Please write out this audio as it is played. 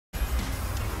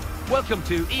Welcome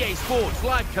to EA Sports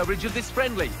live coverage of this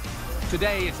friendly.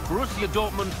 Today it's Borussia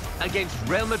Dortmund against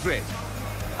Real Madrid.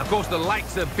 Of course, the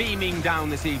lights are beaming down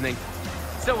this evening.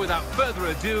 So without further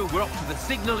ado, we're up to the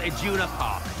Signal Iduna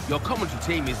Park. Your commentary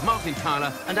team is Martin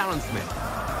Tyler and Alan Smith.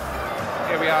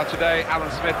 Here we are today,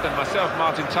 Alan Smith and myself,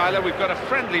 Martin Tyler. We've got a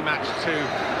friendly match to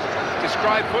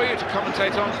describe for you, to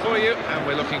commentate on for you, and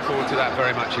we're looking forward to that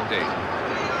very much indeed.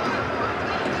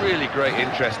 Really great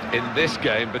interest in this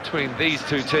game between these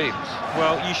two teams.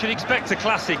 Well, you should expect a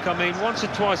classic. I mean, once or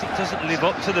twice it doesn't live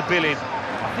up to the billing.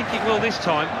 I think it will this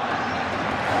time.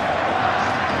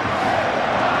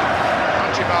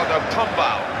 Jugando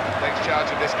takes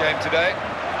charge of this game today.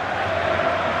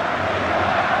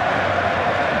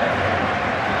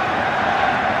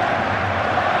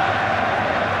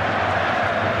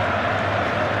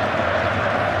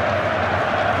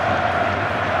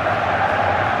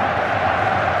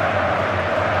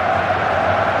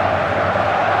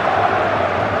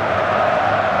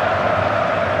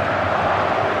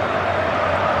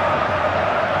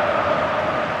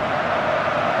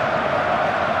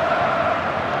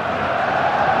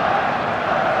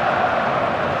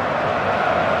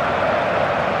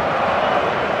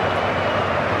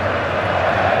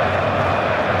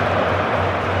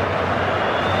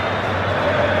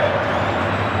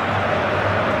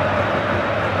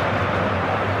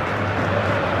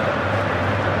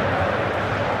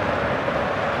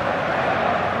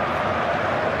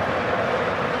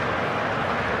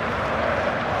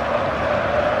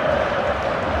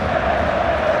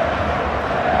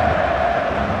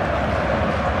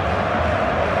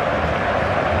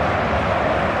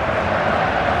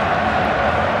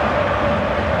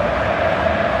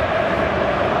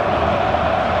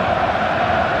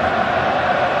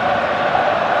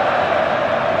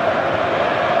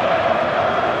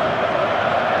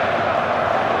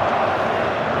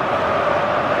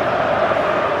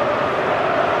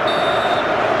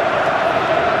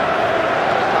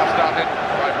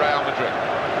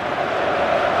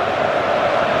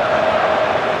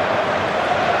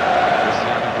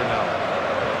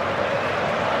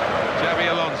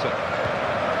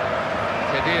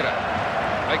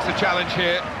 Makes a challenge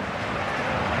here.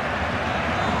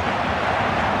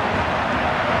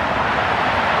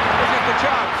 This is the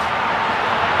chance.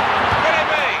 Could it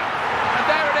be? And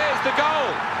there it is, the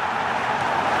goal.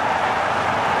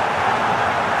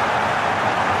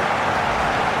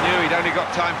 Knew he'd only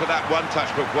got time for that one touch,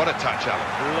 but what a touch, Alan.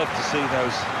 Love to see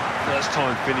those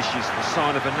first-time finishes, the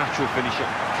sign of a natural finisher.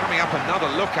 Coming up, another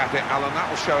look at it, Alan.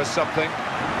 That will show us something.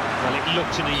 Well, it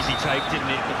looked an easy take,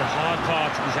 didn't it? But the hard part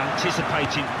is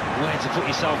anticipating where to put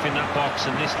yourself in that box,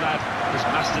 and this lad has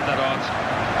mastered that art.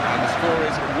 And the score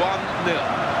is 1-0.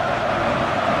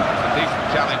 It's a decent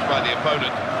challenge by the opponent.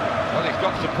 Well, he's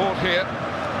got support here.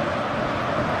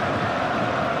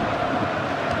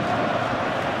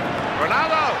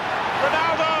 Ronaldo!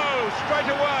 Ronaldo! Straight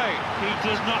away! He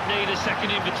does not need a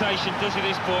second invitation, does he,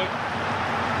 this boy?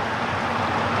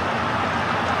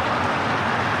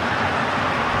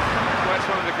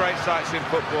 One of the great sights in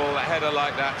football, a header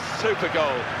like that, super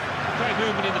goal. Great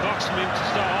movement in the box from him to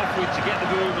start off with, to get the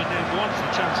boom, and then once the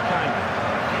chance came,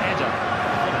 header.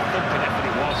 What a thumping effort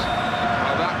it was.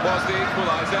 Well, that was the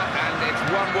equaliser, and it's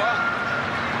 1-1.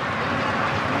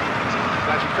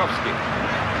 Blažkovski.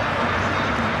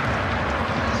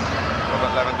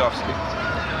 Robert Lewandowski.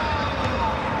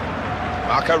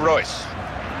 Marco Reus.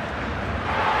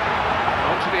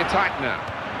 On to the attack now.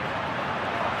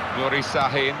 Nuri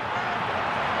Sahin.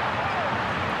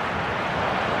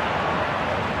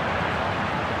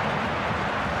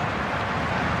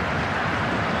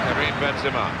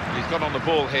 Benzema. He's got on the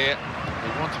ball here.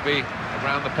 They want to be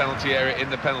around the penalty area,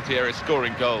 in the penalty area,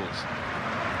 scoring goals.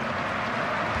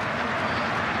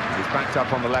 He's backed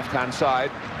up on the left-hand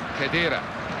side. Khedira.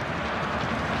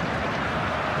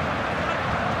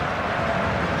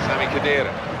 Sami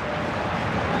Khedira.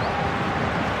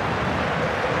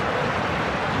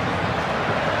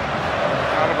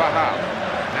 Carvajal.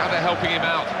 Now they're helping him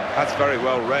out. That's very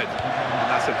well read. And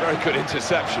that's a very good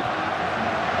interception.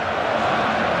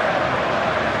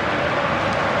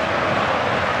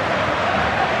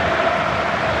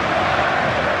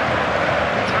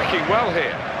 Well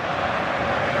here.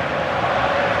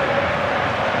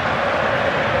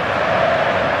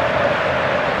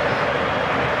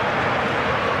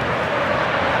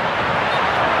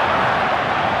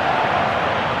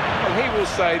 Well, he will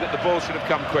say that the ball should have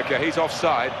come quicker. He's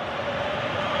offside.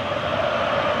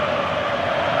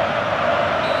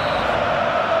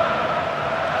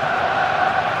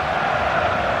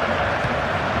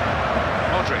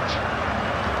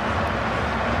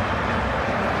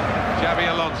 Xabi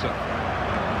Alonso.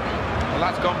 Well,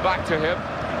 that's gone back to him.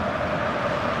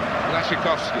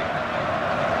 Błaszczykowski.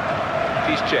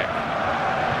 Piszczek.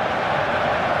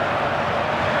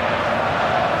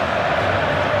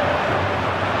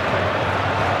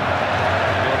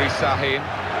 Sahin.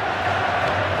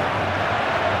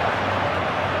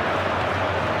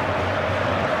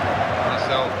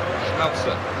 Marcel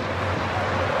Schmelzer.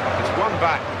 It's one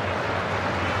back.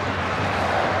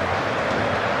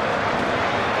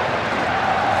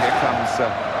 Here comes a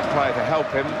player to help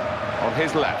him on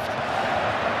his left.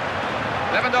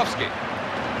 Lewandowski.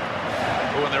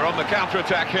 Oh, and they're on the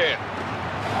counter-attack here.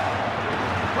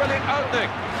 Brilliant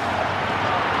opening.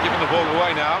 Giving the ball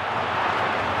away now.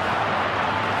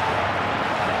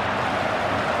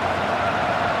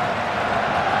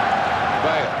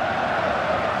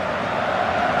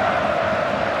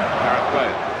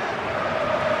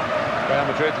 Real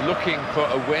Madrid looking for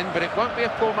a win, but it won't be a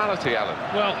formality, Alan.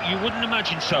 Well, you wouldn't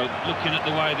imagine so, looking at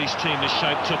the way this team has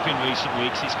shaped up in recent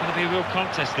weeks. It's going to be a real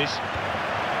contest, this.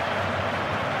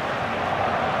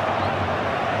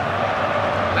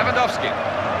 Lewandowski.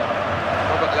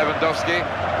 Robert Lewandowski,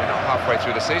 we're not halfway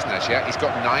through the season as yet. He's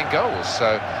got 9 goals,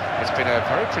 so it's been a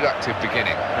very productive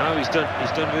beginning. No, he's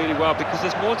done really well, because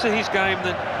there's more to his game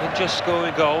than just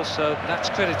scoring goals, so that's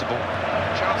creditable.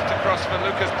 Chance to cross for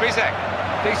Lucas Piszczek.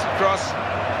 Decent cross,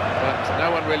 but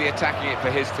no one really attacking it for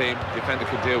his team. Defender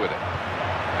could deal with it.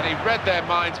 And he read their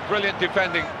minds. Brilliant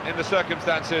defending in the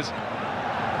circumstances.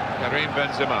 Karim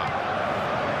Benzema.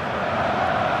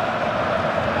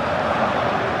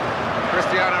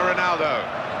 Cristiano Ronaldo.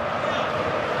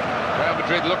 Real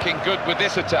Madrid looking good with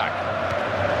this attack.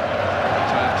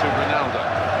 Return to Ronaldo.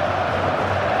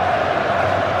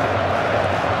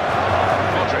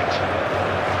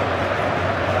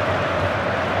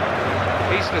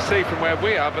 Easy to see from where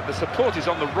we are, but the support is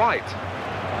on the right.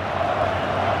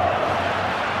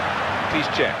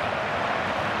 Piszczek.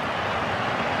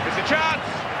 It's a chance!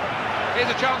 Here's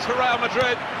a chance for Real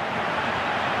Madrid.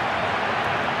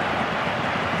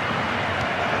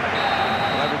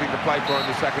 Well, everything to play for in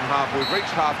the second half. We've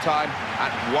reached half-time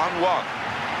at 1-1.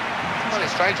 Well,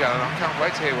 it's strange, Alan. I can't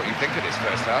wait to hear what you think of this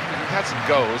first half. We've had some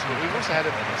goals, but we've also had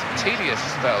some tedious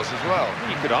spells as well.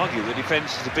 You could argue the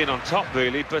defence has been on top,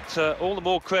 really, but all the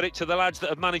more credit to the lads that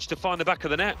have managed to find the back of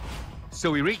the net. So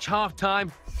we reach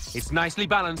half-time. It's nicely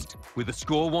balanced with the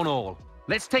score 1-1.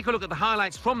 Let's take a look at the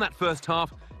highlights from that first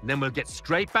half, and then we'll get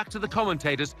straight back to the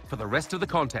commentators for the rest of the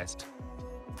contest.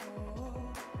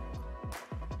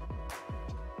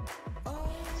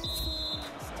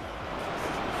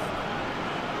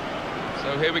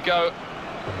 So here we go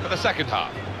for the second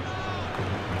half.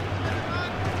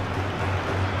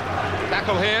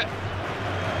 Tackle here.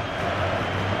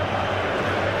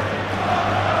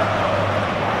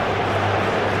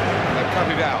 They've cut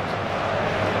it out.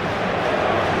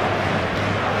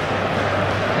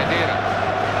 Hedira.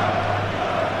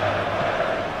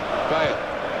 Bale.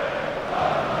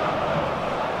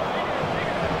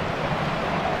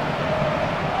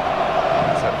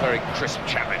 That's a very crisp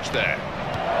challenge there.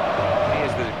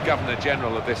 The Governor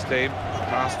General of this team.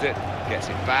 Passed it, gets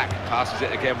it back, passes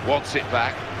it again, wants it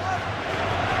back.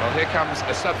 Well, here comes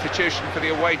a substitution for the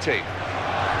away team.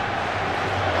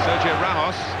 Sergio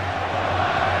Ramos.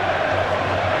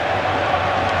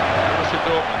 Borussia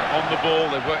Dortmund on the ball,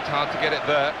 they've worked hard to get it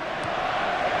there.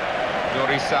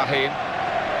 Nuri Sahin.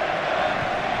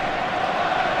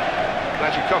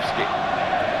 Błaszczykowski.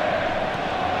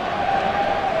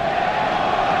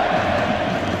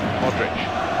 Modric.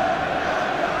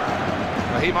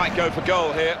 He might go for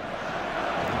goal here.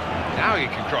 Now he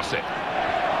can cross it.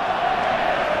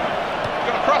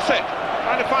 Got to cross it.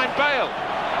 Trying to find Bale.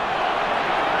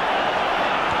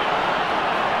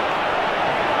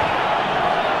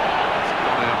 It's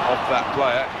gone out off that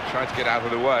player. Trying to get out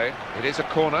of the way. It is a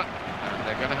corner, and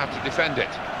they're going to have to defend it.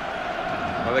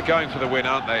 Well, they're going for the win,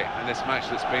 aren't they? In this match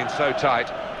that's been so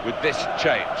tight with this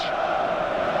change.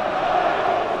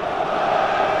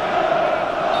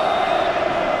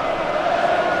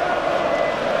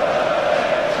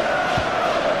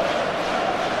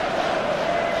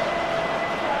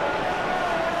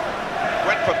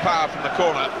 For power from the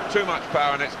corner, too much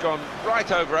power, and it's gone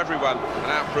right over everyone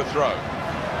and out for a throw.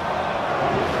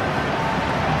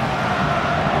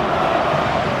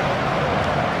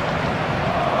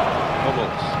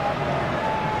 Hummels.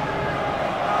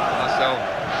 Marcel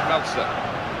Schmelzer.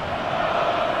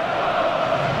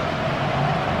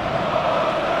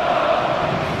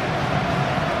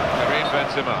 Karim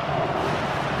Benzema.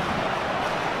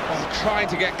 Oh, trying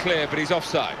to get clear, but he's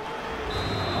offside.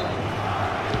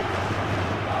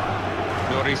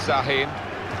 Nuri Sahin.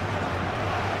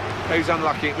 He was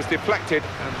unlucky, it was deflected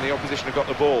and the opposition have got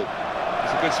the ball.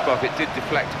 good spot. It did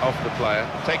deflect off the player.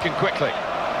 Taken quickly.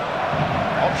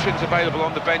 Options available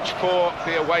on the bench for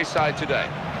the away side today.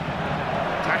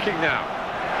 Attacking now.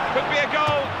 Could be a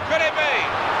goal. Could it be?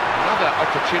 Another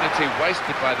opportunity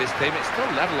wasted by this team. It's still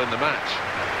level in the match.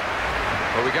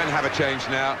 Well, we're going to have a change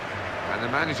now. And the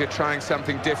manager trying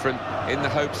something different in the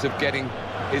hopes of getting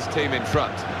his team in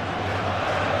front.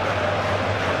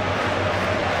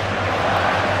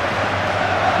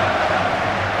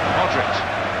 Modric.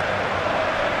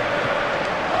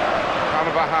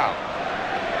 Carvajal.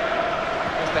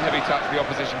 Just a heavy touch, the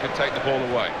opposition can take the ball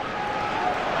away.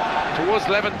 Towards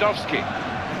Lewandowski.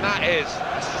 And that is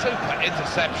a super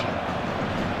interception.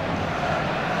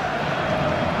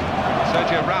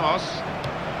 Sergio Ramos.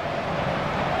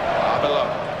 Below.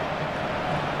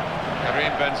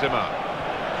 Karim Benzema.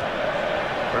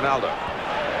 Ronaldo.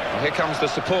 Well, here comes the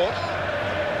support.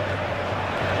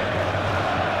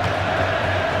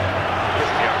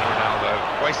 Cristiano Ronaldo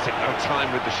wasted no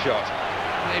time with the shot.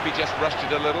 Maybe just rushed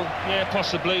it a little. Yeah,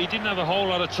 possibly. He didn't have a whole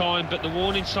lot of time, but the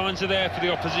warning signs are there for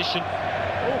the opposition.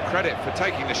 All credit for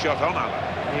taking the shot on, Alan.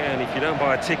 Yeah, and if you don't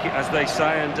buy a ticket, as they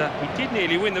say, and he did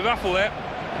nearly win the raffle there.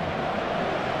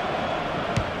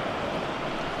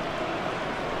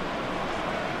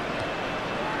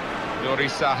 Nuri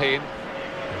Sahin.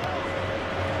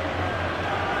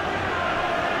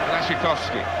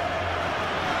 Blaszczykowski.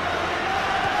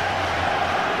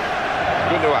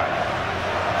 Gundogan.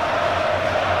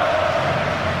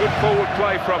 Good forward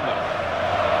play from them.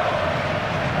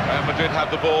 Real Madrid have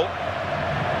the ball.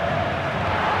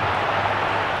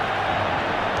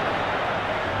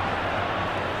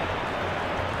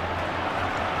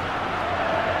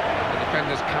 The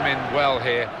defenders come in well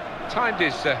here. Timed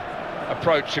his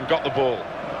approach and got the ball.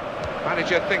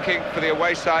 Manager thinking for the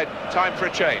away side, time for a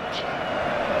change.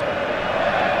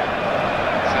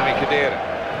 Sami Khedira.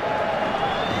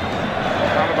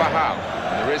 Carvajal.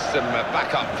 There is some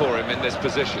backup for him in this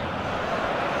position.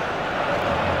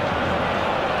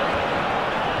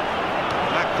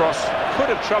 That cross could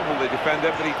have troubled the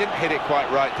defender, but he didn't hit it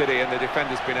quite right, did he? And the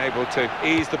defender's been able to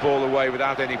ease the ball away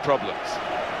without any problems.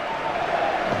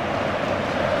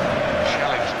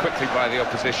 Challenged quickly by the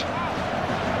opposition.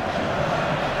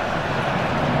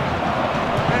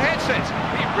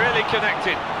 He really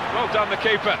connected. Well done, the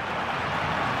keeper.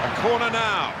 A corner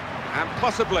now, and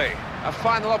possibly a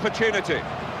final opportunity.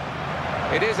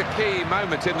 It is a key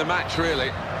moment in the match, really.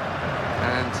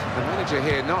 And the manager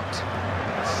here not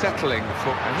settling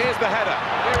for... And here's the header.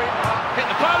 Hit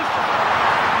the post!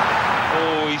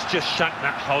 Oh, he's just shanked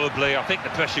that horribly. I think the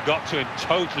pressure got to him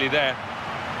totally there.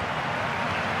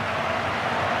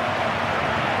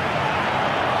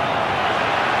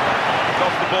 It's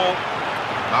off the ball.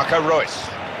 Marco Reus.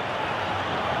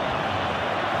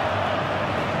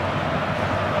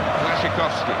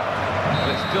 Blaszczykowski.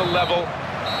 Well, it's still level,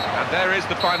 and there is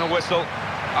the final whistle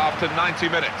after 90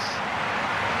 minutes.